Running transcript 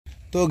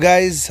So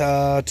guys,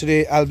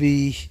 today I'll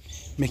be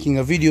making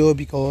a video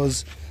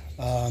because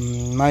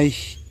my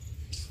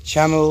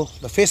channel,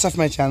 the face of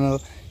my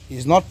channel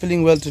is not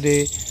feeling well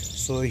today.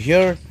 So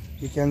here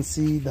you can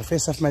see the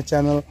face of my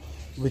channel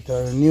with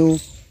her new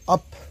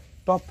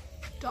top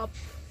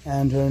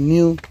and her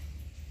new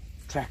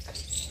track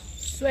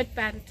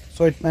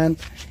sweatpant,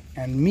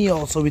 and me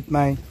also with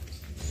my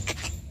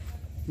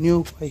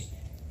new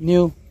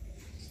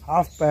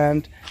half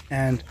pant,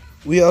 and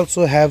we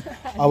also have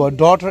our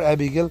daughter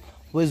Abigail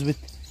who is with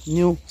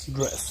new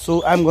dress.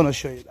 So I'm gonna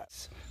show you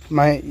that.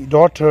 My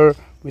daughter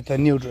with a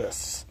new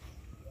dress.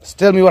 So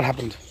tell me what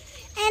happened. And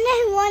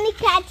I want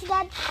to catch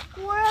that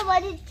squirrel,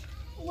 but it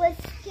was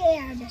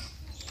scared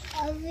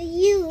of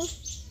you.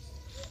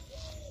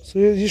 So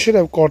you should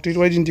have caught it.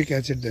 Why didn't you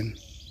catch it then?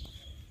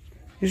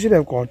 You should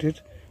have caught it.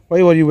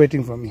 Why were you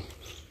waiting for me?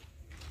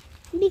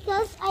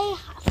 Because I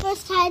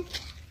first had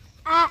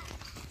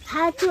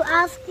to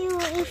ask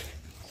you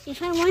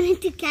if I wanted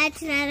to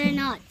catch that or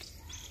not.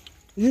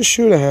 You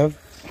should have.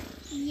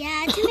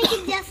 Yeah, to make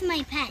it just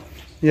my pet.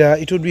 Yeah,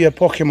 it would be a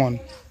Pokemon.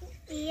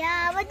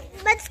 Yeah, but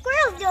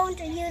squirrels don't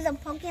use a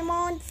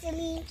Pokemon,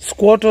 silly.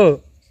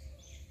 Squirtle.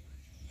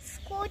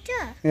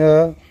 Squirtle?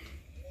 Yeah.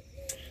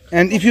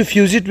 And if you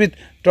fuse it with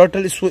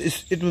turtle, it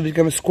will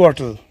become a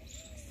Squirtle.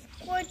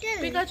 Squirtle?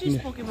 Pikachu is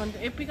Pokemon.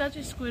 Pikachu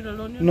is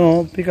squirrel.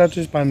 No, Pikachu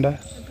is panda.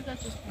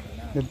 Pikachu is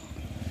panda.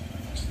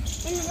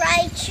 And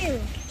Raichu.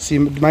 See,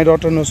 my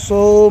daughter knows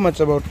so much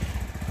about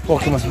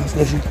Pokemon.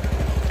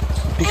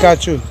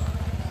 Pikachu.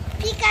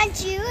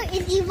 Pikachu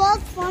is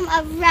evolved from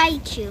a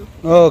Raichu.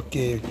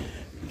 Okay.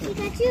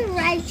 Pikachu,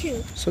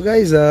 Raichu. So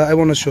guys, I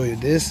want to show you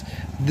this.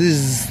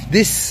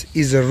 This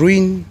is a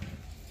ruin,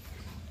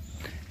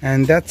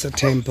 and that's a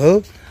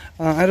temple.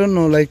 I don't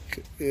know, like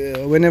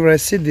whenever I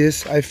see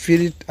this, I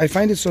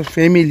find it so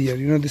familiar.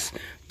 You know, this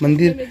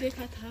mandir.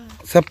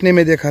 सपने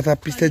में देखा था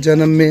पिछले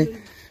जन्म में,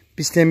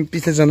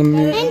 पिछले जन्म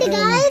में.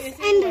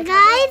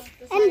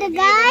 And the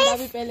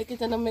guys,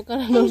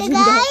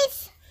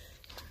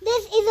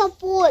 this is a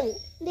pole.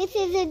 This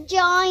is a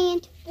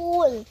giant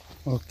pole.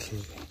 Okay.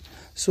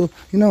 So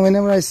you know,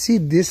 whenever I see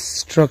this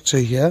structure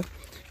here,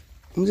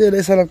 मुझे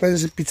ऐसा लगता है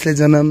जैसे पिछले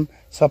जन्म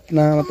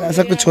सपना, मतलब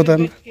ऐसा कुछ होता है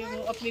ना.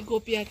 वो अपनी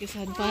गोपिया के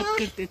साथ बात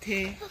करते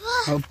थे.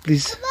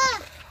 Please.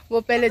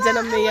 वो पहले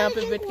जन्म में यहाँ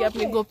पे बैठ के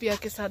अपनी गोपिया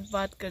के साथ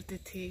बात करती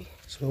थी.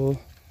 So,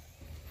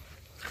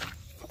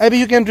 Abby,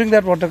 you can drink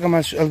that water. Come,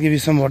 I'll give you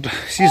some water.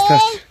 She's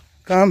thirsty.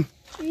 Come,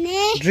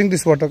 drink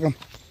this water. Come.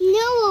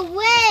 No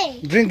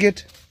way. Drink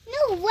it.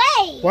 No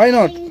way. Why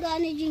not? I'm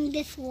gonna drink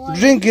this water.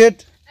 Drink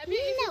it. Abby,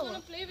 if you wanna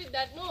play with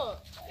that, no,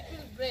 it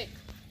will break.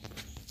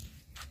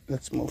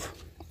 Let's move.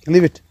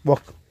 Leave it.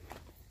 Walk.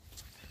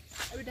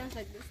 Abby dance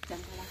like this.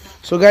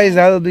 So guys,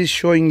 I'll be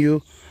showing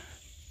you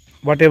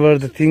whatever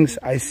the things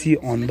I see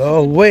on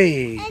the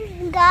way.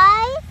 And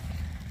guys,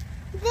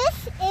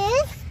 this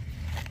is,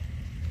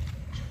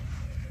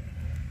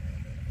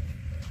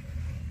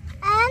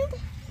 and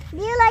do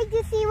you like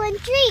to see one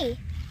tree?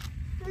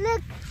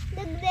 Look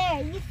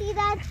there. You see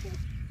that tree?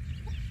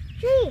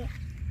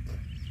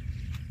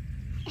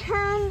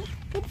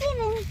 It's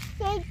even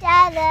shaped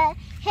as a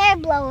hair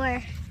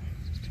blower.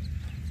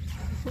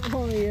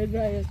 Oh, hair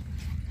dryer.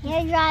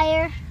 Hair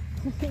dryer.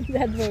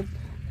 That worked.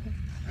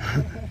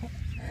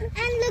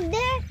 And look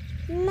there,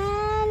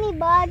 many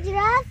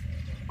bajras,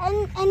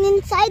 and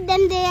inside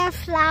them they are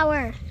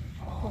flour.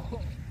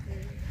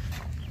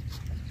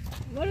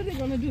 What are they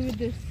gonna do with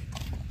this?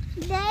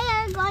 They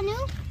are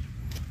gonna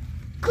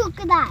cook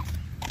that.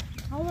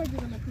 How are they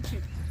gonna cook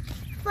it?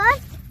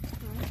 First,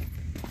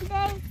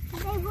 they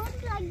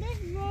won't like this,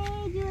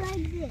 they do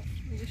like this.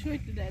 Okay, show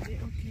it to Daddy.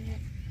 Okay.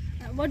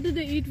 What do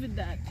they eat with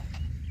that?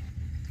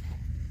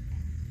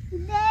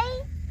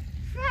 They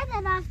fry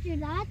that after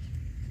that.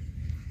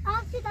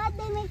 After that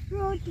they make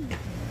roti.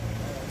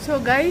 So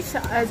guys,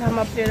 आज हम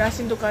अपने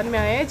ration दुकान में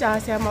आए हैं जहाँ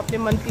से हम अपने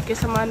मंथली के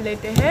सामान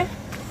लेते हैं.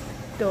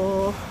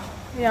 तो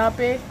यहाँ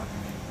पे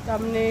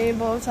हमने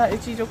बहुत सारी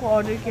चीज़ों को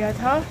ऑर्डर किया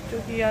था जो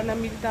कि यहाँ ना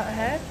मिलता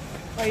है,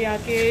 और यहाँ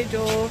के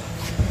जो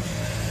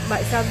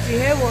भाई साहब जी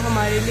है वो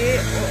हमारे लिए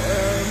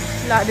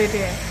ला देते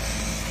हैं.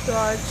 तो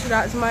आज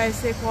राजमा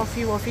ऐसे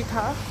कॉफ़ी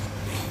था,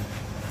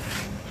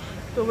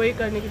 तो वही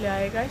करने के लिए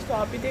आए गाइस. तो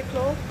आप भी देख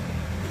लो,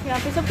 यहाँ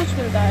पे सब कुछ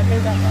मिल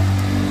जाता है.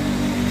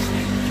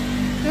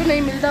 जो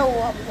नहीं मिलता वो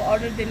आपको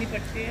ऑर्डर देनी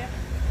पड़ती है.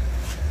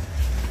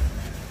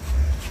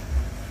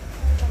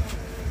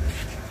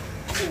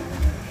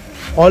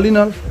 All in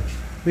all,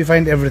 we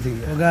find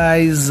everything. So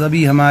guys,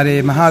 अभी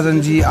हमारे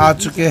महाजन जी आ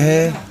चुके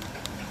हैं.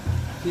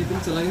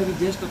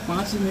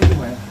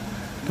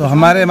 तो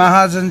हमारे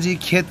महाजन जी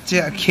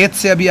खेत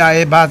से अभी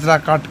आए बाजरा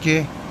काट के.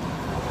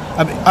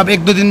 अब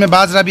 1-2 दिन में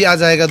बाजरा भी आ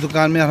जाएगा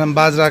दुकान में, और हम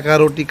बाजरा का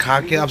रोटी खा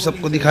के आप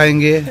सबको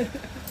दिखाएंगे.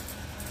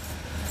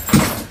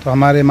 तो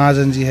हमारे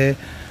महाजन जी है,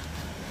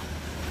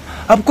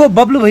 आपको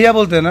बबलू भैया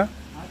बोलते हैं ना.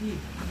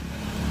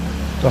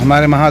 तो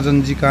हमारे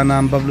महाजन जी का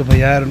नाम बबलू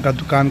भैया है और उनका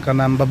दुकान का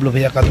नाम बबलू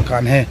भैया का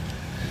दुकान है.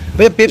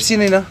 भैया पेप्सी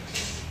नहीं ना?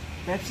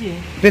 पेप्सी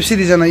है. पेप्सी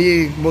दीजिए ना,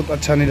 ये बहुत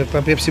अच्छा नहीं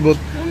लगता पेप्सी. बहुत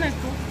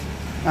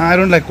I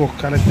don't like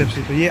Coke, I like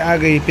Pepsi. तो ये आ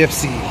गई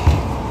Pepsi.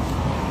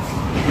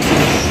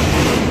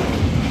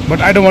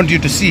 But I don't want you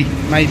to see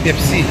my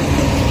Pepsi.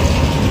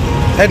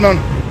 Head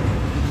on.